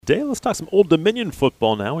day. Let's talk some Old Dominion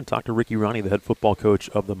football now and talk to Ricky Rahne, the head football coach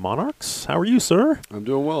of the Monarchs. How are you, sir? I'm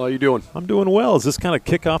doing well. How you doing? I'm doing well. Is this kind of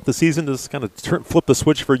kick off the season? Does this kind of flip the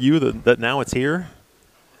switch for you that now it's here?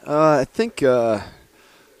 I think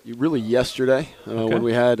really yesterday when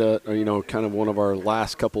we had kind of one of our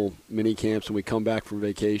last couple mini camps and we come back from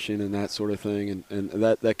vacation and that sort of thing, and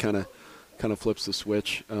that kind of flips the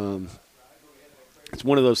switch. It's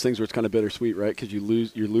one of those things where it's kind of bittersweet, right? Because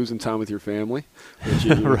you're losing time with your family, which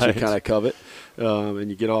you, right. which you kind of covet, and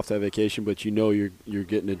you get off that vacation, but you're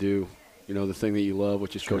getting to do the thing that you love,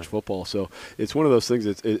 which is coach football. So it's one of those things.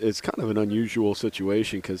 It's kind of an unusual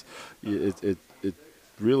situation because it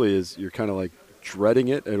really is. You're kind of like dreading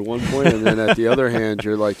it at one point, and then at the other hand,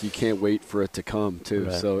 you're like you can't wait for it to come too.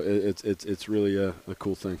 Right. So it's really a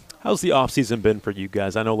cool thing. How's the off season been for you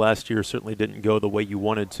guys? I know last year certainly didn't go the way you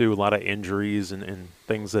wanted to. A lot of injuries and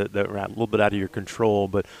things that were a little bit out of your control.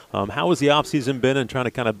 But how has the off season been in trying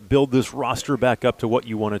to kind of build this roster back up to what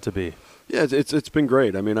you want it to be? Yeah, it's been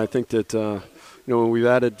great. I mean, I think that when we've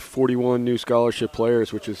added 41 new scholarship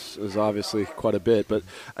players, which is obviously quite a bit, but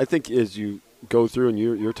I think as you go through and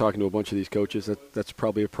you're talking to a bunch of these coaches, that's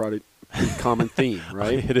probably a pretty common theme,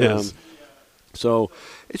 right? It is. So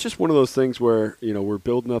it's just one of those things where, we're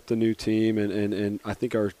building up the new team, and I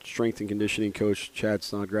think our strength and conditioning coach, Chad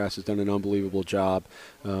Snodgrass, has done an unbelievable job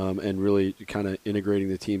and really kind of integrating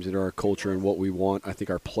the teams into our culture and what we want. I think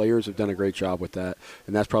our players have done a great job with that,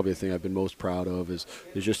 and that's probably the thing I've been most proud of is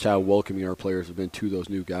just how welcoming our players have been to those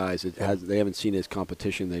new guys. They haven't seen it as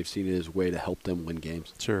competition. They've seen it as a way to help them win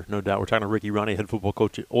games. Sure, no doubt. We're talking to Ricky Rahne, head football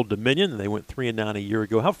coach at Old Dominion. They went 3-9 a year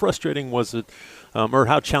ago. How frustrating was it, or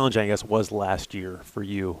how challenging, I guess, was last year for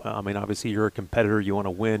you? I mean, obviously you're a competitor. You want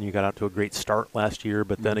to win. You got out to a great start last year,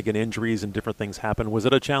 but then again, injuries and different things happen. Was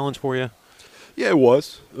it a challenge for you? Yeah, it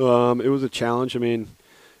was. It was a challenge. I mean,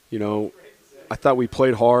 I thought we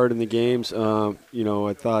played hard in the games. I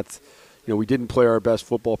thought, we didn't play our best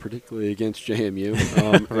football, particularly against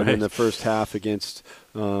JMU. Right. And in the first half against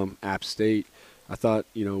App State, I thought,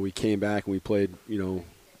 we came back and we played,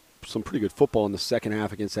 some pretty good football in the second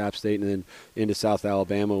half against App State, and then into South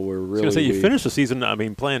Alabama where really you finished the season, I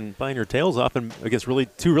mean, playing your tails off and against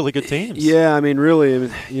two really good teams. Yeah, I mean,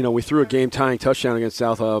 really, we threw a game-tying touchdown against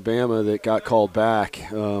South Alabama that got called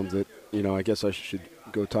back. I guess I should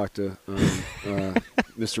go talk to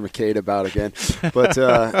Mr. McCade about again. But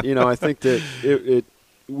I think that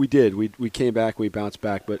we did. We came back, we bounced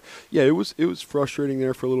back, but yeah, it was frustrating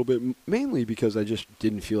there for a little bit, mainly because I just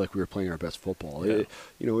didn't feel like we were playing our best football. Yeah.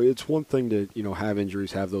 It's one thing to have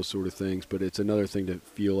injuries, have those sort of things, but it's another thing to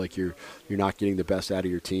feel like you're not getting the best out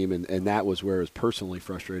of your team, and that was where it was personally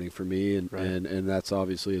frustrating for me, and right. and that's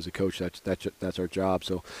obviously as a coach that's our job.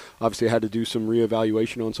 So obviously I had to do some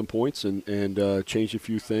reevaluation on some points and change a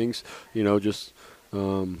few things.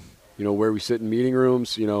 Where we sit in meeting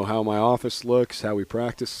rooms, how my office looks, how we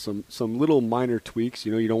practice, some little minor tweaks.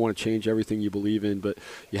 You don't want to change everything you believe in, but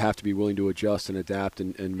you have to be willing to adjust and adapt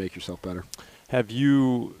and make yourself better. Have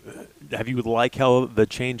you liked how the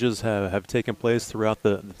changes have taken place throughout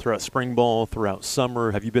spring ball, throughout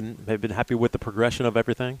summer? Have you been happy with the progression of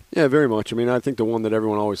everything? Yeah, very much. I mean, I think the one that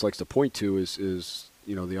everyone always likes to point to is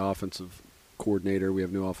the offensive coordinator. We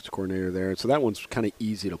have a new offensive coordinator there, and so that one's kind of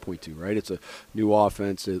easy to point to, right? It's a new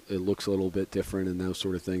offense. It looks a little bit different and those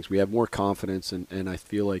sort of things. We have more confidence, and I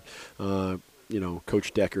feel like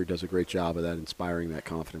Coach Decker does a great job of that, inspiring that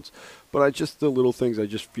confidence. But the little things, I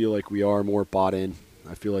just feel like we are more bought in.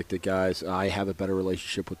 I feel like the guys, I have a better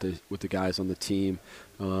relationship with the guys on the team.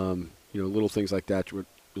 Little things like that will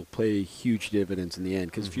play huge dividends in the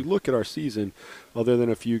end. Because if you look at our season, other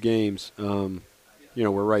than a few games, we're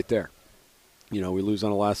right there. We lose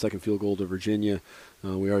on a last-second field goal to Virginia.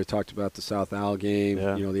 We already talked about the South Al game.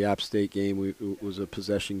 Yeah. The App State game was a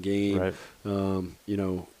possession game.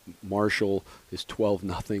 Right. Marshall is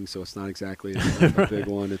 12-0, so it's not exactly a big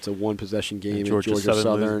one. It's a one-possession game in Georgia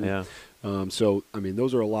Southern. Yeah.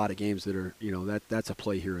 Those are a lot of games that are, that's a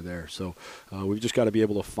play here or there. So we've just got to be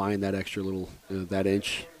able to find that extra little, that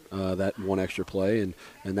inch, that one extra play,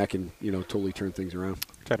 and that can, totally turn things around.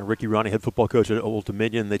 Talking to Ricky Rahne, head football coach at Old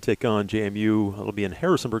Dominion. They take on JMU. It'll be in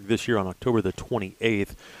Harrisonburg this year on October the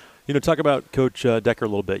 28th. Talk about Coach Decker a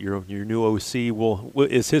little bit, your new OC.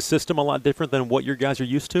 Is his system a lot different than what your guys are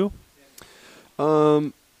used to?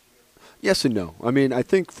 Yes and no. I mean, I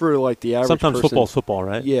think for the average sometimes person, football's football,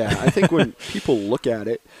 right? Yeah, I think when people look at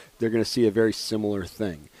it, they're going to see a very similar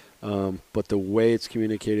thing. But the way it's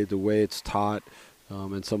communicated, the way it's taught,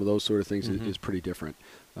 and some of those sort of things is pretty different.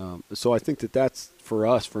 So I think that's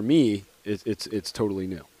for me, it's totally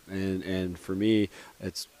new, and for me,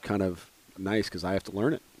 it's kind of nice because I have to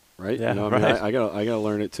learn it. right? Yeah, I mean, I gotta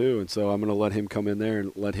learn it too, and so I'm going to let him come in there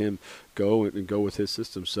and let him go and go with his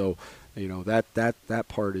system. So, that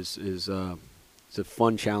part is it's a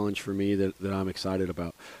fun challenge for me that I'm excited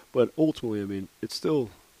about. But ultimately, I mean, it's still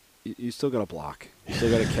you still got to block, you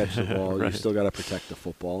still got to catch the ball, right. You still got to protect the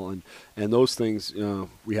football, and those things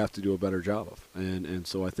we have to do a better job of. And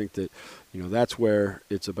so I think that that's where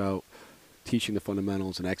it's about teaching the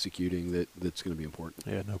fundamentals and executing that's going to be important.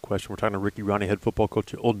 Yeah, no question. We're talking to Ricky Rahne, head football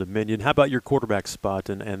coach at Old Dominion. How about your quarterback spot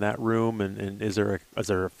and that room? And is there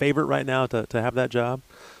a favorite right now to have that job?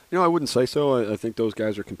 I wouldn't say so. I think those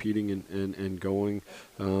guys are competing and going.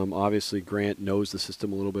 Obviously, Grant knows the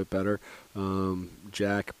system a little bit better.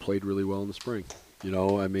 Jack played really well in the spring.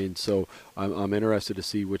 I mean, so I'm interested to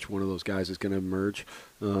see which one of those guys is going to emerge.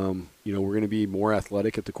 We're going to be more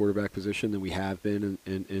athletic at the quarterback position than we have been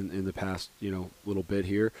in the past, little bit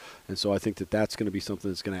here. And so I think that's going to be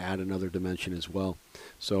something that's going to add another dimension as well.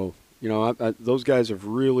 So, those guys have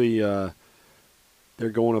really they're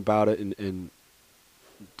going about it, and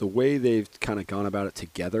the way they've kind of gone about it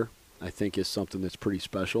together, I think, is something that's pretty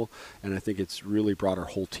special, and I think it's really brought our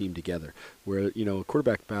whole team together, where, a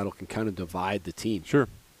quarterback battle can kind of divide the team. Sure.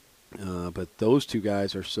 But those two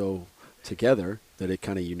guys are so together that it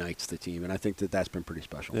kind of unites the team, and I think that's been pretty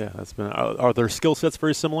special. Yeah, that's been. Are their skill sets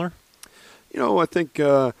very similar? I think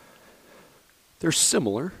they're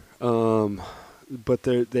similar, but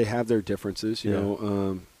they have their differences.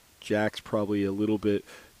 Jack's probably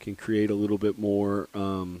can create a little bit more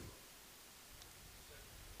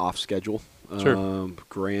off schedule. Sure.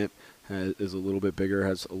 Grant is a little bit bigger,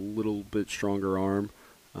 has a little bit stronger arm.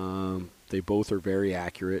 They both are very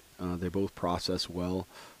accurate. They both process well.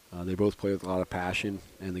 They both play with a lot of passion,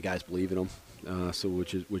 and the guys believe in them. So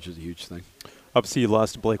which is a huge thing. Obviously, you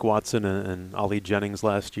lost Blake Watson and Ali Jennings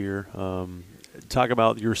last year. Talk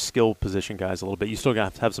about your skill position guys a little bit. You still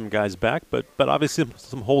got to have some guys back, but obviously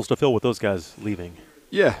some holes to fill with those guys leaving.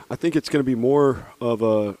 Yeah, I think it's going to be more of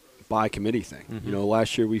a by committee thing. Mm-hmm.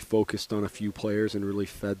 Last year we focused on a few players and really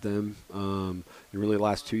fed them. And really the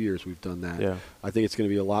last 2 years we've done that. Yeah. I think it's going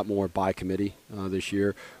to be a lot more by committee this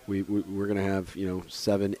year. We're going to have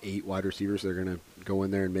 7, 8 wide receivers that are going to go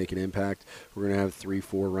in there and make an impact. We're going to have 3,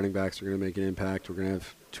 4 running backs that are going to make an impact. We're going to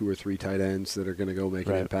have 2 or 3 tight ends that are going to go make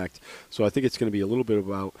an impact. So I think it's going to be a little bit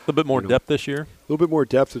about a little bit more depth this year. A little bit more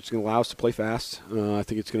depth. It's going to allow us to play fast. I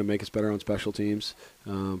think it's going to make us better on special teams.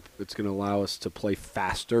 It's going to allow us to play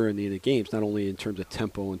faster in the end of games, not only in terms of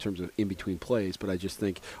tempo, in terms of in between plays, but I just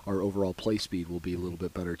think our overall play speed will be a little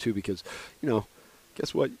bit better too. Because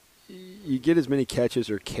guess what? You get as many catches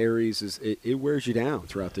or carries as it wears you down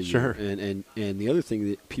throughout the year. And the other thing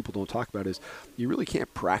that people don't talk about is you really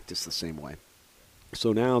can't practice the same way.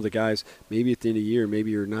 So now the guys, maybe at the end of the year,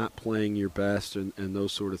 maybe you're not playing your best and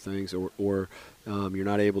those sort of things, or you're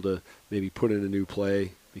not able to maybe put in a new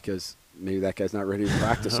play because maybe that guy's not ready to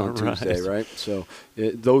practice on Tuesday, right? So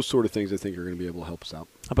those sort of things I think are going to be able to help us out.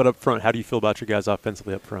 How about up front? How do you feel about your guys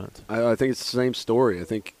offensively up front? I think it's the same story. I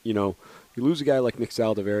think, you lose a guy like Nick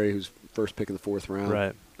Saldiveri, who's first pick of the 4th round.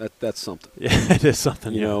 Right. That's something. Yeah, it is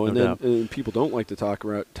something. And people don't like to talk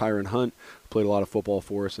about Tyron Hunt, who played a lot of football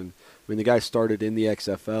for us. And I mean, the guy started in the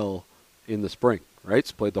XFL in the spring, right?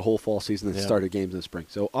 So played the whole fall season and started games in the spring.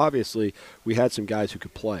 So obviously we had some guys who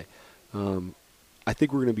could play. I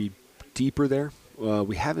think we're going to be deeper there.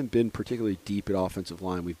 We haven't been particularly deep at offensive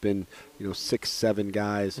line. We've been, 6, 7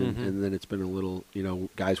 guys, and then it's been a little,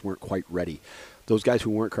 guys weren't quite ready. Those guys who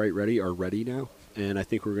weren't quite ready are ready now. And I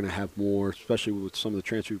think we're going to have more, especially with some of the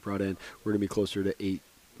transfers we brought in, we're going to be closer to 8,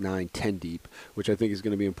 9, 10 deep, which I think is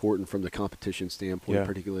going to be important from the competition standpoint,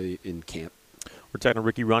 particularly in camp. We're talking to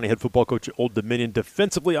Ricky Rahne, head football coach at Old Dominion.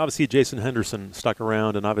 Defensively, obviously, Jason Henderson stuck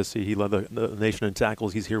around, and obviously he led the nation in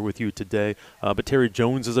tackles. He's here with you today. But Terry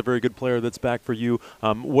Jones is a very good player that's back for you.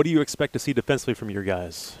 What do you expect to see defensively from your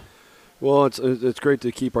guys? Well, it's great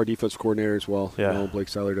to keep our defense coordinator as well. Yeah. Blake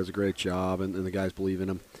Seiler does a great job, and the guys believe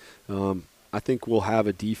in him. I think we'll have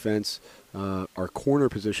a defense. Our corner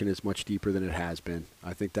position is much deeper than it has been.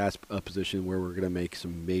 I think that's a position where we're going to make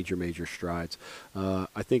some major strides.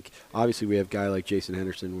 I think, obviously, we have a guy like Jason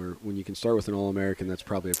Henderson where when you can start with an All-American, that's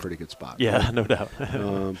probably a pretty good spot. Yeah, right? No doubt.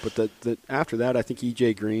 But after that, I think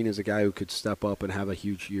E.J. Green is a guy who could step up and have a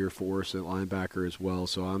huge year for us at linebacker as well,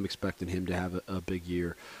 so I'm expecting him to have a big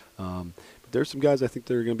year. But there's some guys I think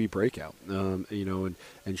that are going to be breakout. And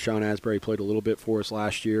Sean Asbury played a little bit for us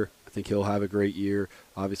last year. I think he'll have a great year.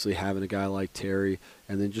 Obviously, having a guy like Terry,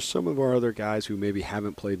 and then just some of our other guys who maybe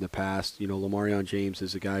haven't played in the past. Lamarion James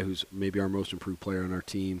is a guy who's maybe our most improved player on our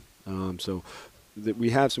team. So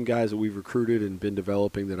we have some guys that we've recruited and been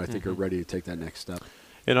developing that I think are ready to take that next step.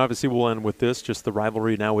 And obviously we'll end with this, just the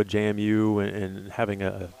rivalry now with JMU and having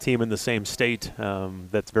a team in the same state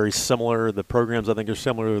that's very similar. The programs, I think, are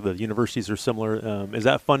similar. The universities are similar. Is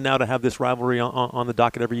that fun now to have this rivalry on the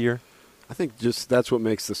docket every year? I think just that's what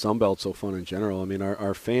makes the Sun Belt so fun in general. I mean,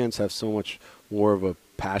 our fans have so much more of a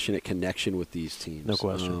passionate connection with these teams. No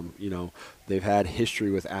question. You know, they've had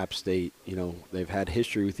history with App State. You know, they've had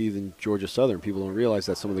history with even Georgia Southern. People don't realize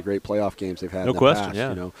that some of the great playoff games they've had in the past. Yeah.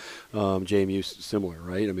 You know, JMU's similar,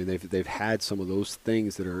 right? I mean, they've had some of those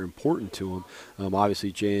things that are important to them.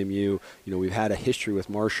 Obviously, JMU. You know, we've had a history with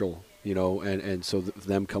Marshall. You know, and so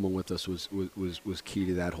them coming with us was key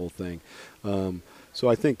to that whole thing. So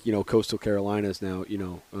I think, you know, Coastal Carolina is now, you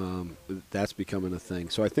know, that's becoming a thing.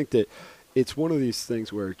 So I think that it's one of these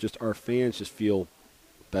things where just our fans just feel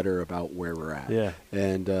better about where we're at. Yeah.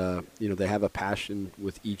 And, you know, they have a passion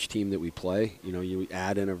with each team that we play. You know, you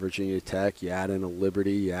add in a Virginia Tech, you add in a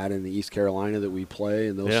Liberty, you add in the East Carolina that we play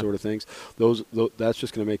and those sort of things. That's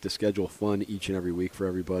just going to make the schedule fun each and every week for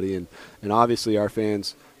everybody. And obviously our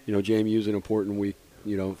fans, you know, JMU is an important week,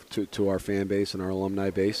 you know, to our fan base and our alumni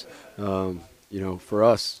base. You know, for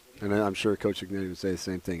us, and I'm sure Coach Ignetti would say the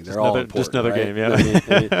same thing. They're all important. Just another right? game, yeah. I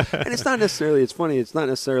mean, and it's not necessarily. It's funny. It's not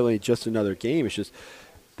necessarily just another game. It's just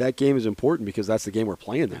that game is important because that's the game we're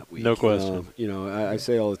playing that week. No question. You know, I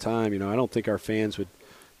say all the time. You know, I don't think our fans would.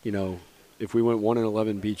 You know, if we went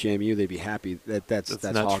 1-11 beat JMU, they'd be happy. That's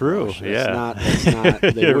not true. That's Yeah, that's not.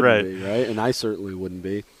 They You're wouldn't right. be, right? And I certainly wouldn't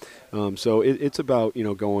be. So it's about, you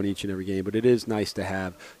know, going each and every game, but it is nice to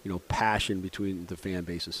have, you know, passion between the fan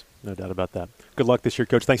bases. No doubt about that. Good luck this year,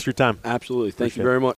 Coach. Thanks for your time. Absolutely. Thank Appreciate you very much.